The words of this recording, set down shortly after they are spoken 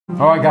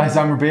Alright guys,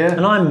 I'm Rabea.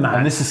 And I'm Matt.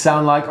 And this is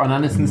Sound Like on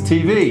Andertons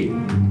TV.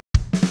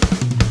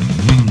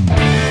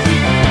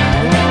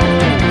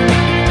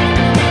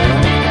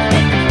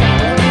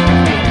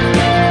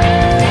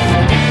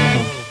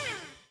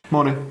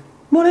 Morning.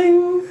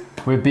 Morning.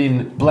 We've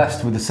been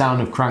blessed with the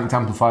sound of cranked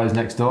amplifiers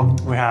next door.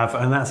 We have,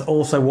 and that's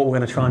also what we're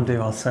going to try and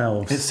do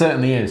ourselves. It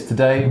certainly is.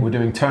 Today we're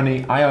doing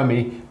Tony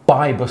Iommi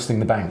by Busting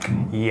the Bank.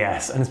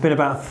 Yes, and it's been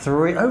about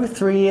over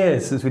 3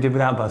 years since we did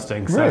Without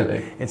Busting. So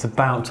really? It's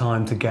about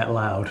time to get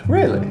loud.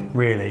 Really?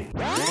 Really.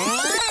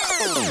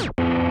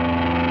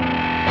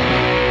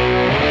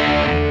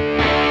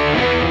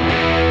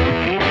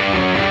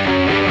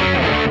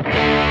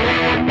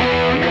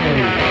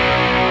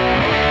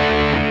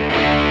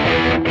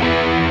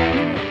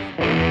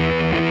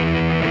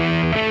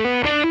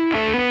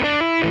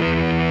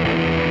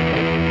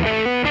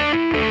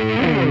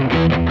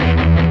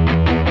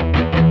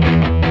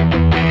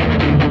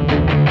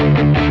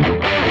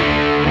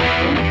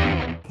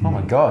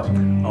 God.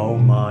 Oh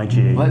my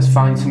gee. Let's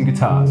find some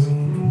guitars.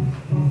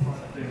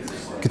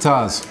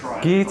 Guitars.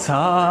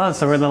 Guitars.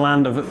 So we're in the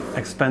land of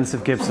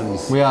expensive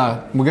Gibsons. We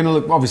are. We're going to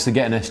look, obviously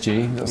get an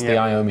SG. That's the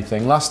Iommi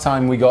thing. Last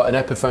time we got an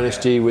Epiphone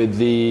SG with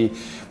the,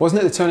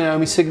 wasn't it the Tony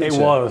Iommi signature? It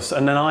was,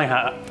 and then I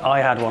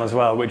had one as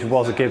well, which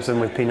was a Gibson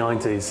with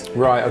P90s.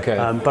 Right. Okay.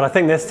 But I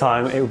think this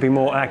time it would be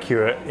more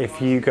accurate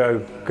if you go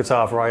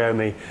guitar for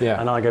Iommi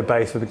and I go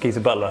bass for the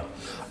Geezer Butler.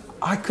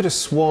 I could have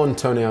sworn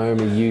Tony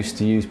Iommi used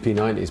to use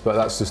P90s, but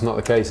that's just not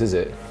the case, is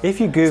it? If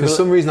you Google, for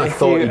some reason I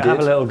thought he did. If you have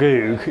a little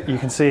Goog, you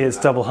can see it's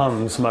double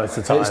hums most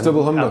of the time. It's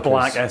double humbuckers. A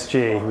black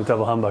SG with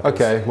double humbuckers.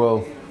 Okay,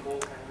 well,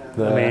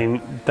 I mean,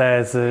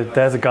 there's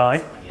a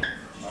guy.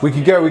 We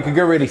could go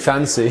really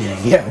fancy.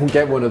 Yeah, we'll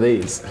get one of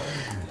these.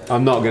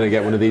 I'm not going to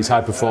get one of these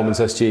high performance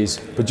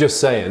SGs, but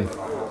just saying.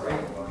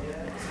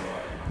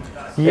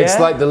 Yeah. It's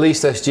like the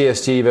least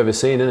SG you've ever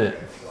seen, isn't it?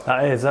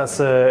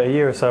 That's a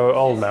year or so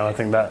old now, I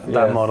think, that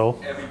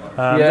model.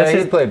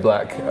 He's played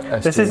black.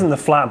 SG. This isn't the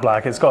flat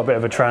black, it's got a bit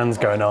of a trans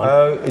going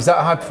on. Is that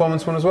a high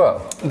performance one as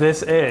well?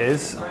 This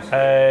is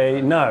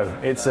no,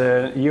 it's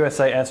a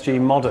USA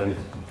SG Modern.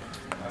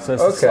 So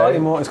it's slightly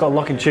more, it's got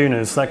locking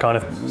tuners, that kind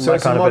of business. So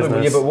it's a modern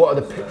one, yeah, but what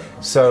are the,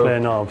 clear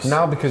knobs.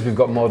 Now because we've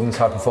got Moderns,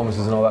 high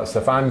performances and all that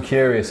stuff, I'm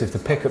curious if the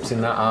pickups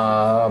in that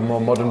are more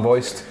modern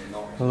voiced.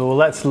 Well,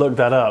 let's look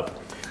that up.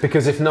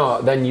 Because if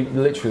not, then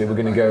we're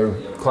going to go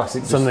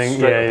classic, something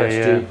straight up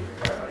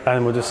SG.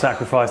 And we'll just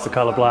sacrifice the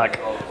colour black.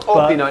 Or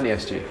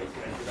P90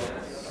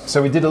 SG.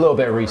 So we did a little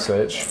bit of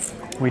research.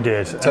 We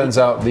did. Turns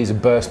out these are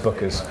burst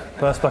buckers.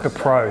 Burst bucker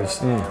pros,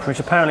 which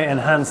apparently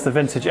enhance the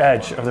vintage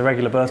edge of the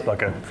regular burst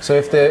bucker. So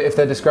if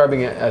they're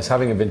describing it as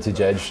having a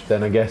vintage edge,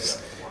 then I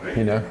guess,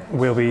 you know,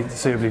 will be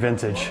suitably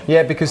vintage.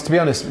 Yeah, because to be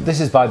honest, this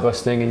is by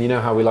busting, and you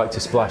know how we like to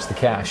splash the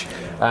cash.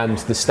 And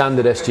the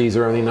standard SGs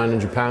are only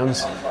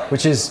 £900,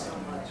 which is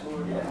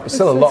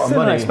still a lot of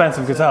money. It's an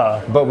expensive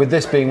guitar. But with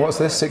this being, what's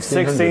this,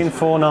 1600?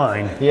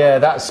 1649. Yeah,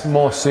 that's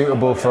more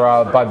suitable for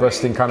our by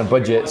busting kind of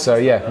budget. So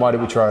yeah, why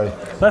don't we try?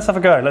 Let's have a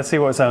go. Let's see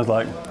what it sounds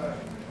like.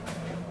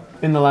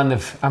 In the land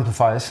of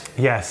amplifiers.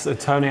 Yes,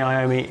 Tony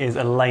Iommi is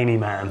a Laney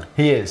man.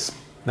 He is.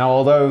 Now,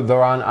 although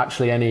there aren't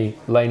actually any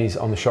Laneys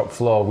on the shop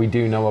floor, we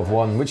do know of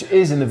one, which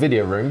is in the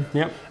video room.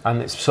 Yep. And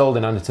it's sold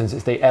in Andertons.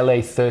 It's the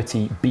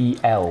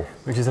LA30BL.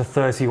 Which is a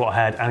 30 watt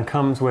head and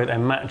comes with a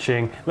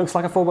matching, looks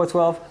like a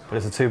 4x12,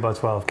 but it's a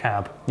 2x12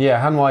 cab. Yeah,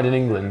 hand wide in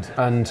England.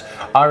 And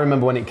I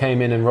remember when it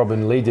came in and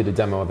Robin Lee did a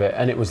demo of it,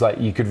 and it was like,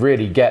 you could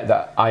really get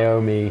that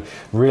Iommi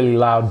really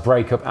loud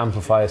breakup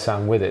amplifier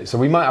sound with it. So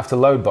we might have to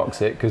load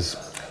box it, because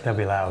they'll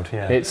be loud,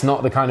 yeah. It's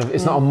not the kind of,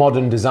 it's not a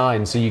modern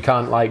design, so you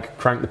can't like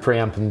crank the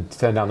preamp and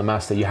turn down the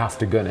master, you have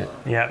to gun it.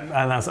 Yeah,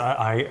 and that's,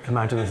 I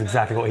imagine that's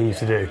exactly what he used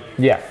to do.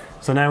 Yeah.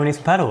 So now we need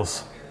some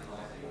pedals.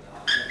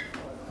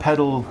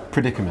 Pedal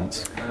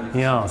predicaments.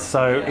 Yeah,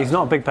 so he's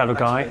not a big pedal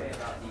guy,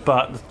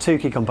 but the two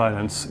key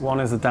components. One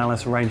is the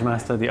Dallas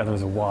Rangemaster, the other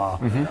is a wah.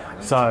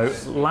 So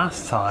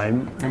last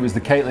time... It was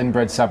the Caitlin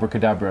bred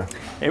Sabracadabra.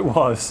 It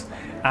was.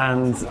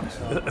 And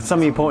some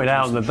of you pointed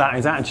out that that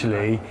is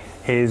actually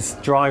his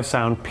drive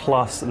sound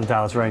plus the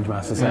Dallas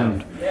Rangemaster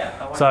sound.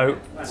 So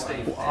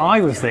I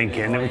was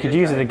thinking that we could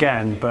use it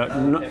again, but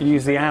not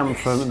use the amp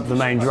for the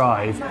main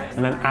drive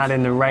and then add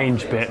in the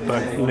range bit,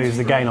 but lose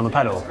the gain on the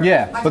pedal.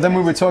 Yeah, but then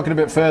we were talking a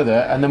bit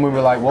further, and then we were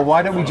like, well,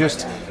 why don't we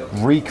just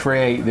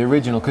recreate the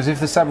original? Because if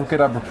the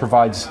Sabracadabra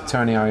provides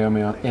Tony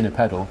Iommi in a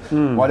pedal,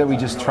 why don't we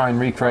just try and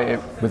recreate it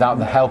without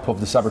the help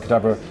of the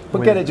Sabracadabra,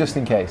 but get it just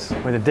in case?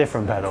 With a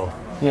different pedal.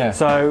 Yeah.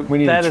 So we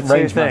need they're a the two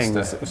range things.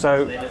 master.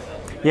 So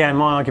yeah,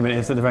 my argument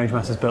is that the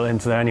Rangemaster's built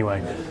into there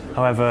anyway.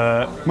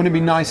 However, wouldn't it be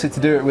nicer to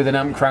do it with an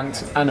amp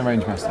cranked and a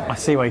Rangemaster? I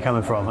see where you're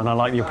coming from, and I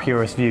like your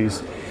purist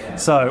views.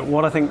 So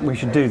what I think we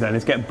should do then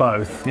is get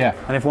both. Yeah.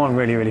 And if one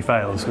really, really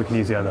fails, we can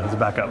use the other as a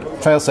backup.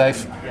 Fail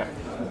safe. Yeah.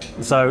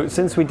 So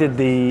since we did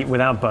the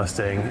Without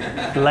Busting,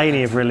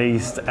 Laney have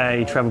released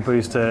a treble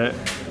booster,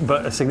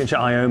 but a signature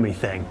Iommi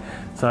thing.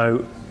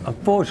 So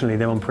Unfortunately,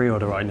 they're on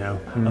pre-order right now.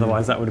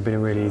 Otherwise, that would have been a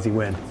really easy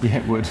win. Yeah,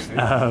 it would.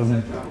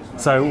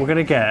 So we're going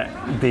to get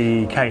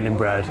the Caitlin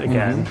bread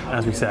again,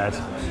 as we said.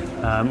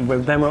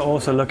 But then we're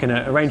also looking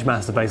at a Range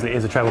Master. Basically,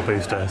 is a treble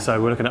booster.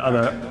 So we're looking at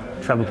other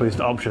treble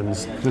booster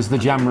options. There's the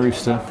Jam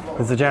Rooster.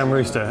 There's the Jam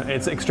Rooster.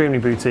 It's extremely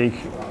boutique,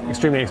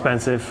 extremely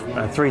expensive,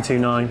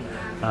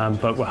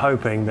 $329. But we're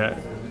hoping that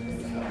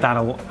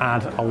that'll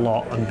add a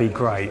lot and be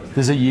great.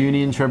 There's a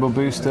Union treble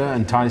booster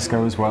and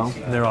Tysco as well.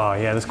 There are,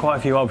 yeah. There's quite a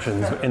few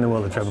options in the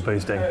world of treble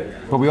boosting.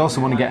 But we also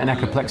want to get an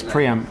Echoplex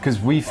preamp because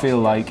we feel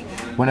like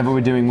whenever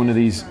we're doing one of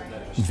these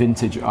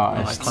vintage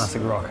artists, like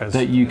classic rockers,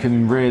 that you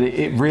can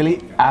it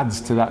really adds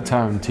to that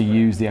tone to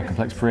use the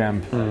Echoplex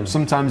preamp.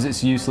 Sometimes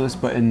it's useless,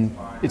 but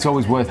it's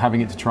always worth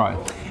having it to try.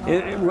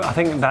 I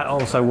think that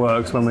also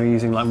works when we're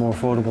using like more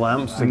affordable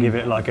amps to give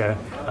it like a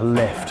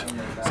lift.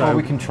 So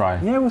we can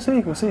try. Yeah, we'll see.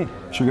 We'll see.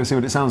 Should we go see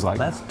what it sounds like?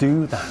 Let's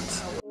do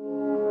that.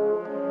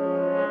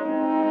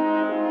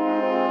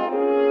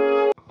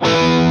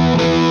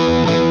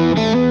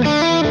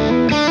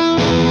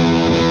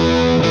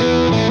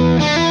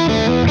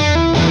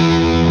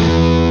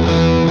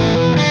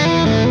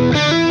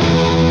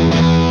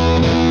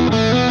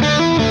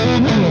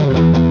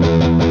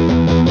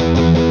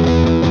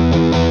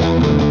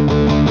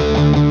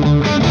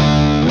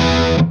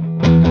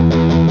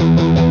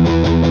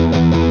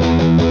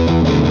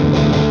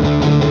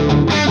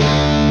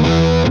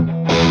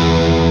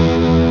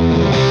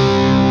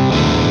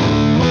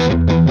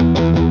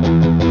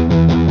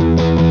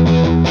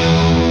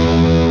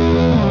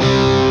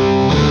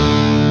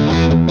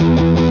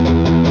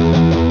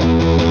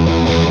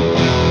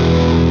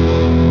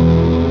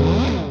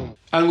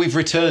 We've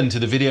returned to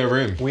the video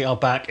room. We are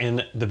back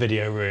in the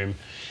video room.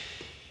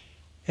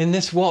 In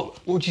this,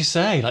 what would you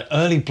say? Like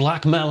early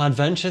black metal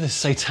adventure, this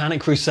satanic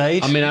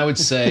crusade? I mean, I would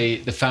say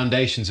the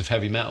foundations of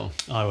heavy metal.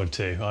 I would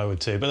too. But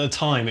at the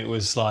time it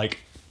was like,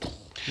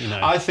 you know.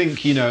 I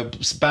think, you know,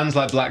 bands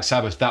like Black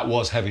Sabbath, that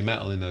was heavy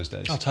metal in those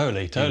days. Oh,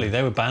 totally.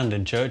 They were banned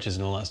in churches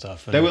and all that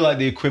stuff. They were like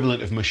the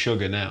equivalent of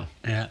Meshuggah now.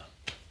 Yeah.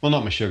 Well,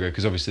 not Meshuggah,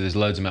 because obviously there's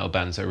loads of metal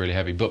bands that are really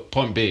heavy. But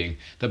point being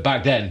that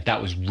back then, that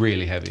was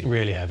really heavy.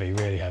 Really heavy,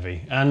 really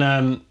heavy.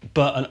 And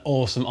but an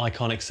awesome,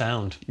 iconic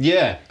sound.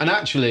 Yeah, and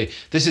actually,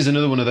 this is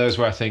another one of those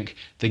where I think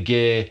the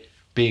gear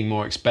being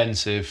more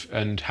expensive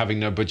and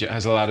having no budget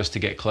has allowed us to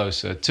get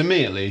closer, to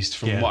me at least,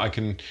 from what I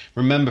can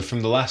remember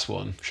from the last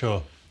one.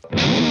 Sure.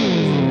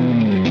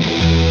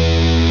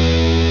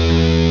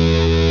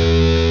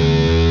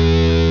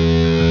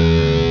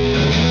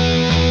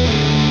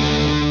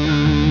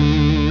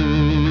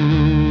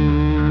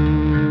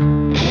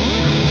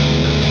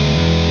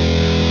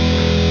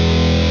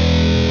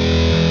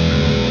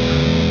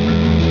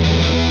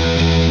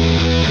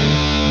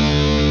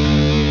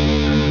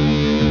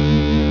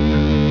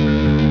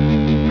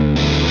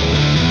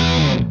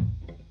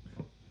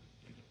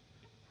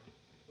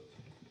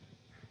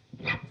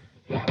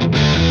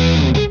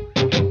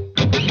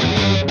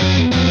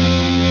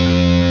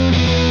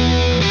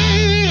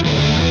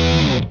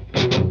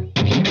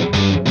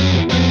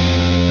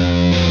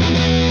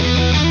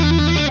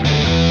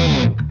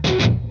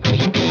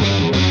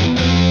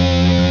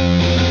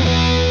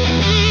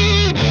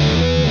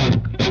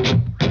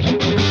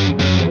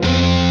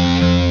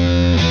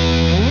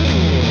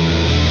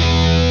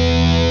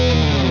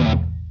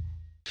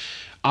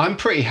 I'm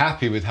pretty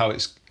happy with how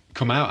it's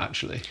come out,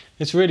 actually.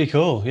 It's really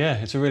cool, yeah.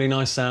 It's a really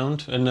nice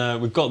sound.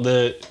 And we've got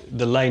the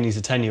Laney's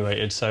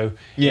attenuated, so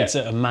it's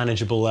at a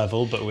manageable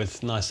level, but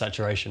with nice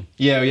saturation.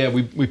 Yeah,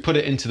 we put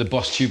it into the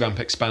Boss Tube Amp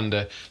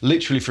Expander,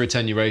 literally for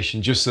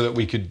attenuation, just so that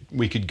we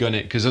could gun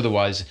it, because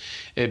otherwise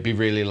it'd be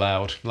really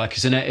loud. Like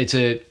it's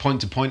a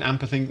point-to-point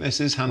amp, I think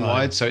this is,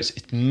 hand-wired, so it's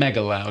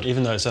mega loud.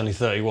 Even though it's only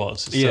 30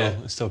 watts,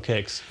 it still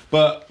kicks.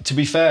 But to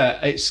be fair,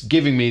 it's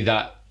giving me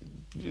that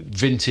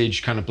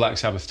vintage kind of Black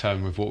Sabbath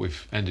tone with what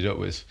we've ended up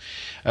with.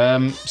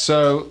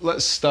 So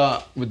let's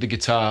start with the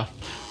guitar.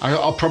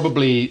 I'll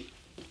probably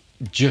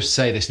just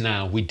say this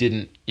now, we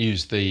didn't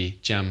use the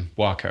Jam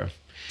Waco,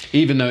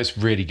 even though it's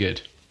really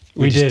good.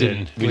 We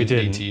didn't need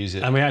to use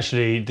it. And we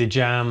actually, the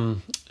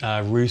Jam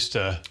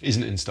Rooster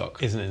isn't in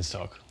stock.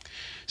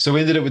 So we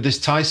ended up with this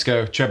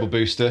Tysco treble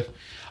booster.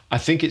 I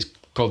think it's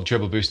called the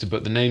treble booster,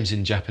 but the name's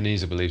in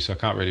Japanese, I believe, so I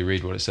can't really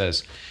read what it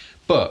says.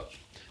 But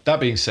that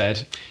being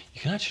said, you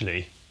can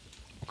actually,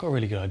 I've got a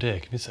really good idea,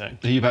 give me a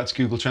sec. Are you about to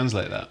Google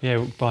Translate that?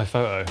 Yeah, by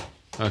photo.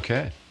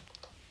 Okay.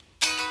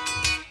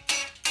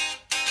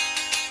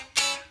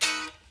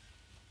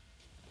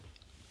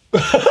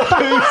 That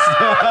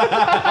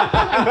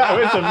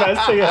was the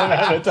best thing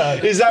I've ever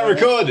done. Is that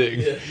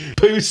recording? Yeah.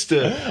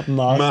 Booster.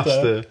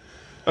 Master.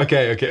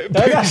 Okay.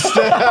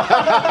 Booster.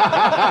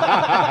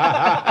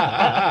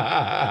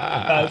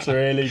 That's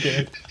really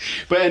good.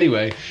 But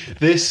anyway,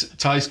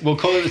 we'll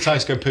call it the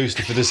Tysco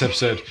Booster for this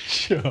episode.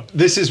 Sure.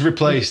 This has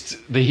replaced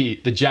the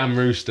Jam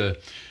Rooster.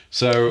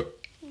 So,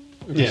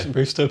 yeah.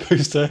 Booster.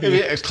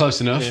 It's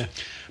close enough. Yeah.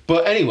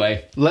 But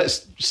anyway,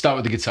 let's start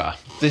with the guitar.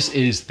 This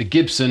is the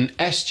Gibson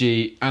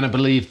SG, and I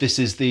believe this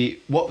is the,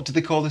 what do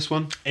they call this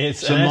one?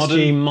 It's an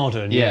SG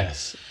Modern, yeah.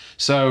 yes.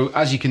 So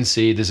as you can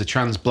see, there's a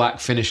trans black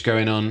finish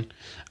going on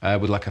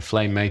with like a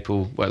flame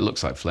maple. Well, it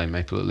looks like flame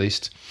maple at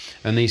least.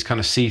 And these kind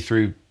of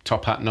see-through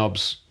top hat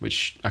knobs,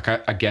 which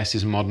I guess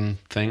is a modern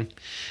thing.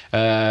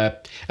 And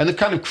they've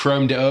kind of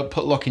chromed it up,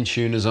 put locking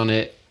tuners on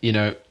it. You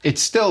know,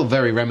 it's still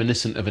very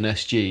reminiscent of an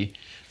SG,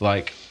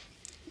 like,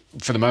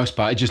 for the most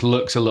part. It just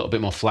looks a little bit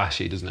more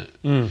flashy, doesn't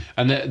it?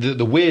 And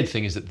the weird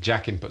thing is that the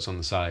jack input's on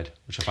the side,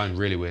 which I find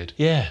really weird.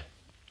 Yeah.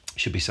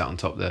 Should be sat on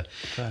top there.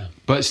 Okay.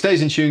 But it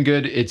stays in tune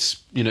good.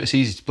 It's, you know, it's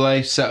easy to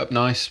play, set up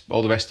nice,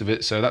 all the rest of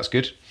it, so that's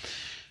good.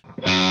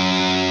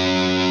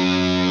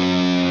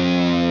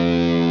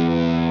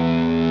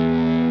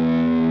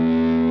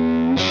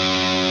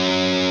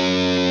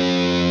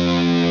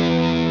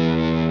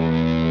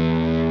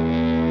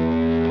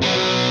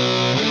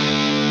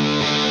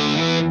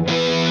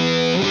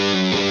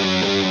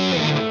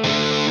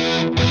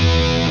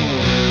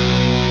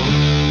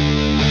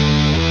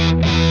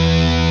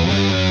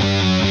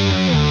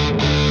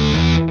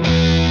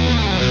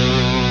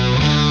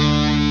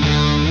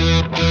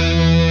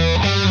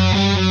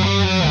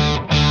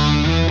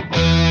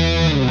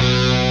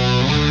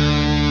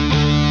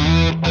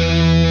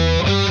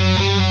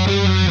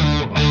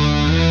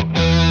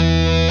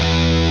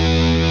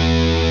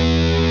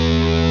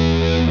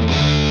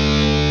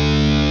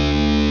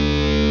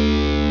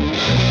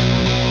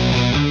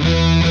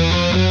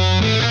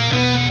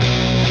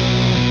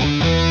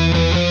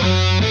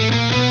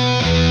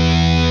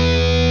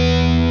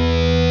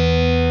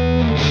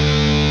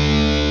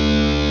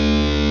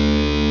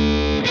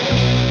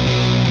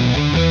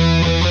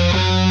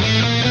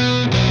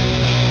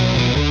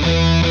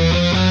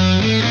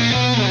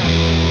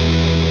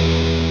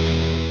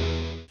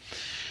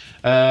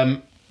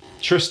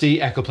 Trusty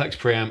Echoplex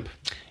preamp.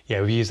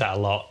 Yeah, we use that a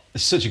lot.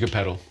 It's such a good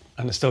pedal.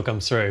 And it still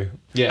comes through.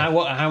 Yeah.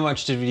 How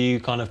much did you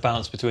kind of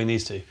balance between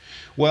these two?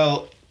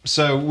 Well,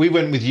 so we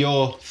went with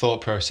your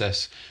thought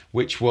process,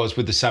 which was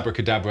with the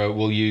Sabracadabra,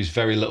 we'll use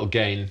very little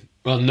gain,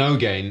 well, no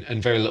gain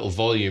and very little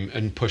volume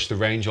and push the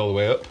range all the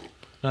way up.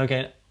 No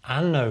gain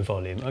and no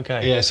volume,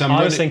 okay. Yeah, so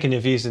I was thinking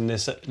of using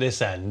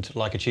this end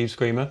like a tube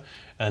screamer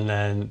and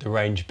then the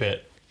range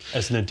bit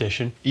as an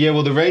addition. Yeah,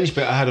 well, the range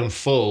bit I had on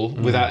full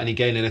without any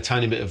gain and a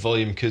tiny bit of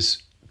volume,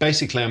 because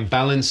basically I'm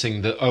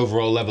balancing the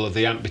overall level of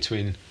the amp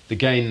between the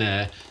gain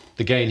there,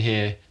 the gain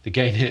here, the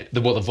gain here,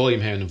 the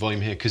volume here and the volume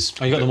here. Cause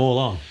you got them all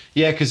on?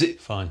 Yeah, because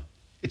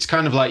it's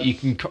kind of like you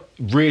can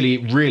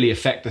really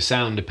affect the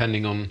sound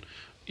depending on,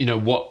 you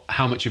know,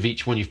 how much of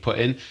each one you've put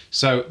in.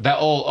 So they're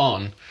all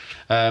on.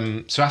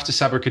 So after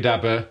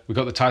Sabracadabra, we've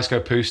got the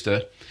Teisco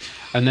Pooster,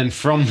 and then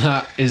from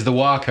that is the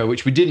Waco,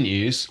 which we didn't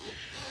use.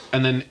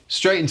 And then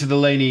straight into the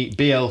Laney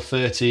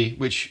BL30,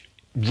 which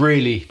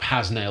really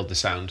has nailed the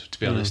sound, to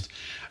be honest.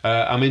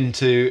 I'm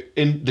into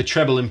the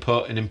treble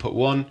input in input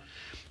 1.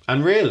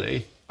 And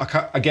really,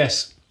 I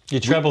guess...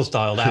 Your treble's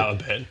dialed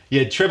out a bit.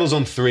 Yeah, treble's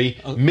on 3,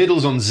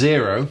 middle's on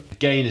 0,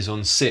 gain is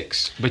on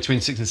 6,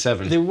 between 6 and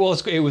 7. It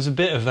was a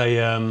bit of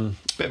a...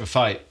 bit of a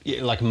fight.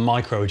 Yeah, like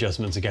micro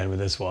adjustments again with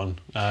this one,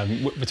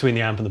 between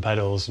the amp and the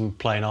pedals and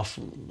playing off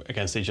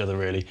against each other,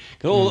 really.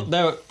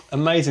 They're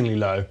amazingly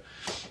low.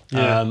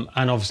 Yeah.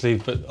 And obviously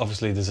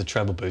there's a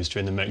treble booster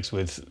in the mix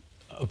with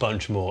a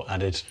bunch more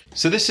added.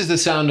 So this is the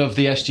sound of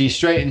the SG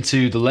straight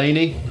into the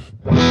Laney.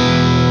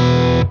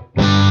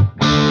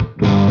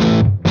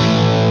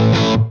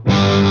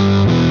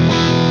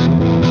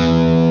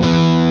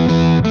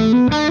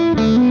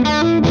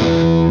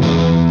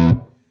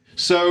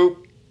 So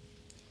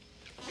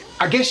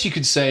I guess you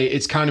could say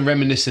it's kind of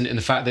reminiscent in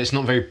the fact that it's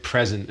not very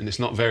present and it's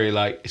not very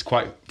it's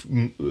quite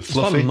fluffy. It's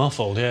quite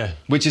muffled, yeah.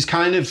 Which is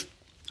kind of,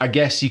 I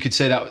guess you could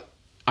say that,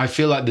 I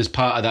feel like there's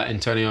part of that in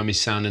Tony Iommi's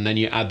sound, and then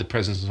you add the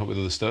presence on top with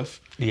other stuff.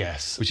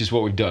 Yes. Which is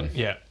what we've done.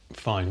 Yeah,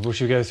 fine. Well,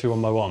 should we go through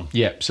one by one?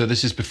 Yeah, so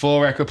this is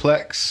before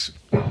Echoplex.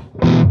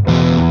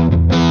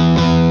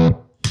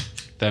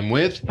 Then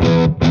with.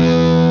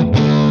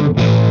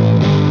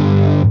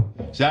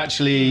 So it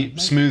actually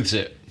smooths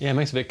it. Yeah, it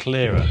makes it a bit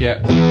clearer.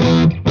 Yeah.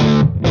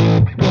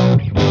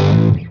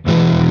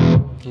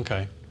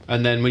 Okay.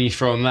 And then when you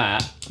throw on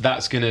that,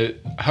 that's going to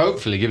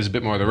hopefully give us a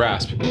bit more of the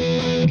rasp.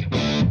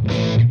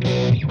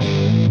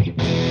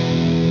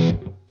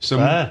 So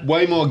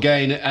way more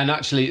gain, and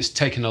actually it's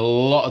taken a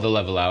lot of the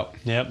level out.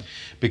 Yep.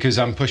 Because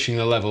I'm pushing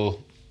the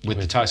level with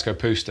the Teisco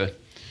Pooster.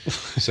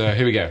 So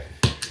here we go.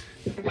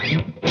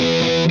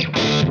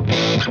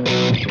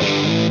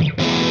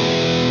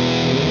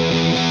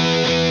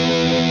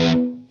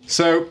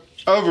 So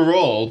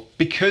overall,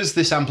 because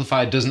this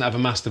amplifier doesn't have a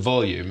master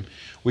volume,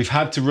 we've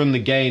had to run the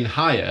gain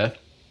higher,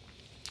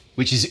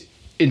 which is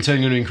in turn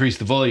going to increase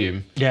the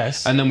volume.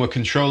 Yes. And then we're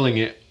controlling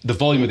it, the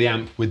volume of the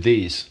amp with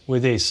these.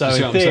 With these. So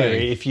in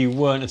theory, if you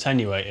weren't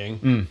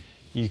attenuating,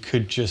 you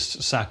could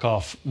just sack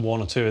off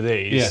 1 or 2 of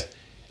these,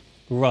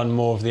 run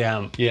more of the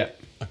amp. Yeah.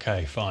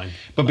 Okay, fine.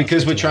 But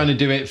because we're trying to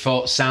do it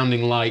for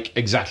sounding like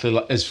exactly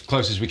as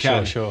close as we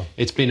can,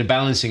 it's been a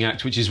balancing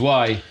act, which is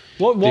why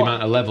the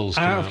amount of levels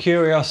come out. Out of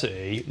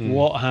curiosity,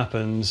 what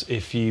happens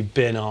if you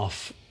bin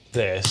off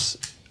this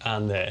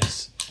and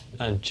this,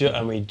 and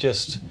we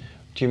just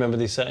Do you remember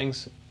these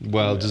settings?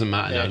 Well, it doesn't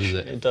matter now, does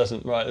it? It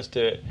doesn't. Right, let's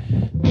do it.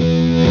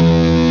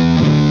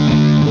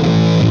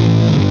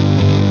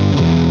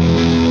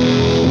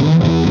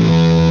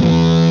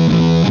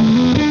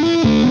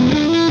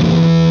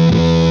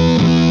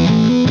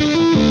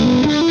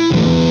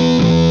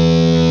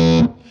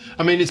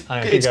 I mean,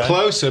 it's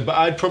closer, but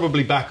I'd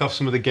probably back off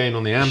some of the gain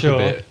on the amp a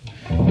bit.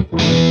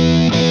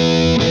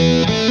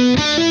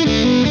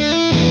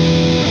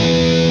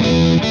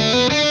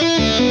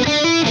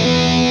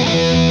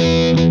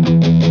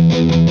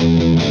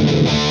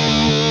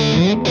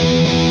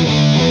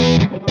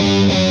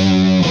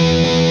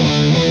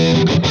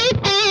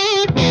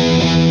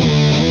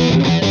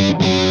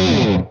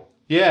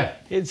 Yeah.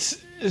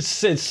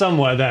 It's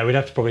somewhere there. We'd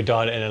have to probably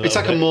dial it in a little bit. It's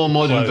like a more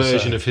modern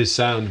version of his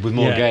sound with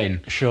more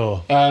gain.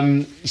 Sure.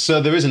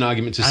 So there is an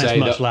argument to say it's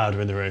much louder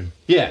in the room.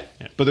 Yeah,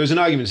 but there's an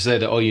argument to say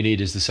that all you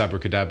need is the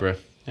Sabracadabra.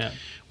 Yeah.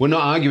 We're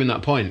not arguing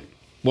that point.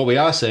 What we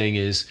are saying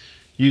is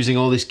using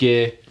all this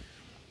gear,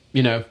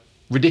 you know,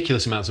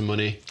 ridiculous amounts of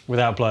money.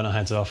 Without blowing our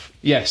heads off.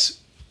 Yes,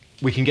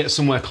 we can get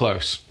somewhere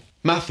close.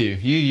 Matthew,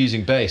 you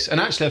using bass, and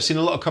actually I've seen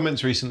a lot of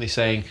comments recently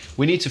saying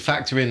we need to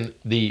factor in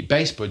the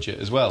bass budget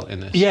as well in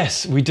this.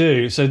 Yes, we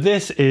do. So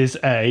this is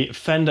a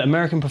Fender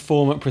American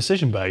Performer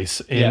precision bass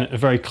in a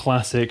very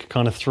classic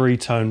kind of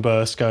 3-tone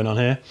burst going on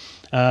here.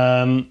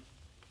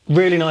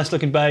 Really nice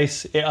looking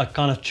bass. I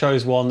kind of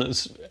chose one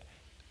that's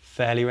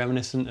fairly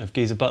reminiscent of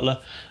Geezer Butler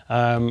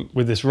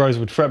with this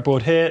rosewood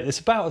fretboard here. It's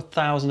about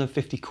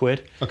 1,050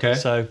 quid. Okay.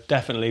 So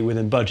definitely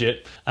within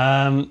budget.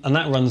 And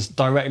that runs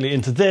directly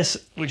into this,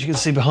 which you can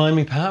see behind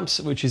me perhaps,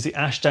 which is the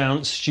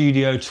Ashdown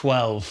Studio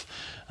 12.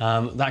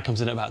 That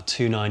comes in at about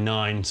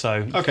 $299.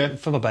 So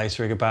for my bass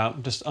rig,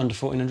 about just under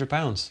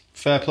 £1,400.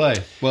 Fair play.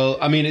 Well,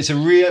 I mean, it's a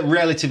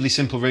relatively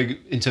simple rig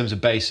in terms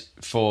of bass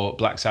for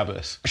Black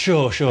Sabbath.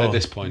 Sure. At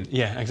this point.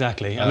 Yeah,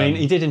 exactly. I mean,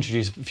 he did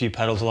introduce a few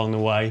pedals along the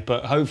way,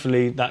 but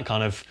hopefully that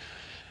kind of...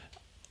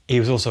 He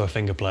was also a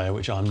finger player,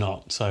 which I'm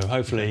not. So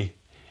hopefully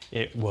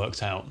it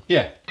works out.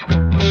 Yeah.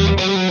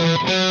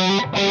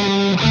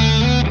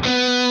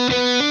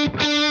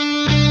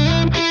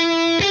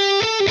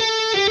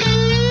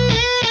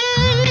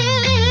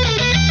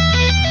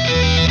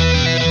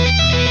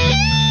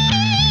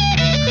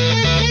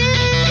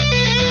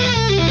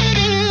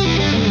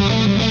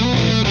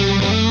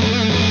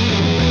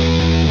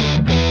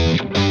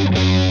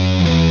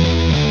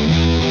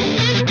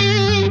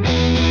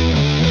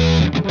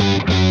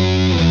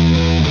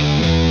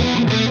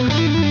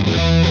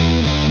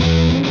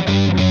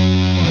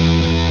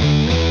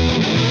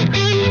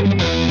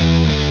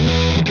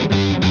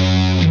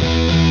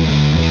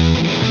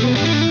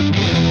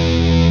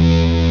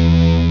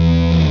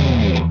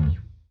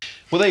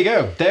 Well, there you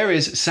go. There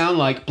is Sound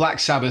Like Black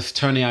Sabbath,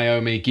 Tony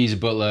Iommi, Geezer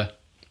Butler,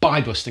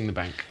 by Busting the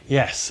Bank.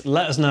 Yes,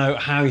 let us know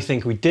how you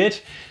think we did.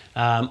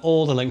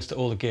 All the links to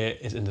all the gear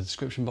is in the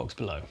description box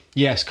below.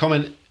 Yes,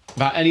 comment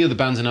about any other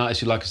bands and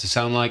artists you'd like us to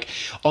sound like.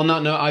 On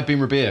that note, I've been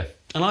Rabea.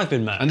 And I've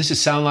been Matt. And this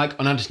is Sound Like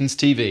on Andertons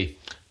TV.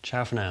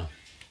 Ciao for now.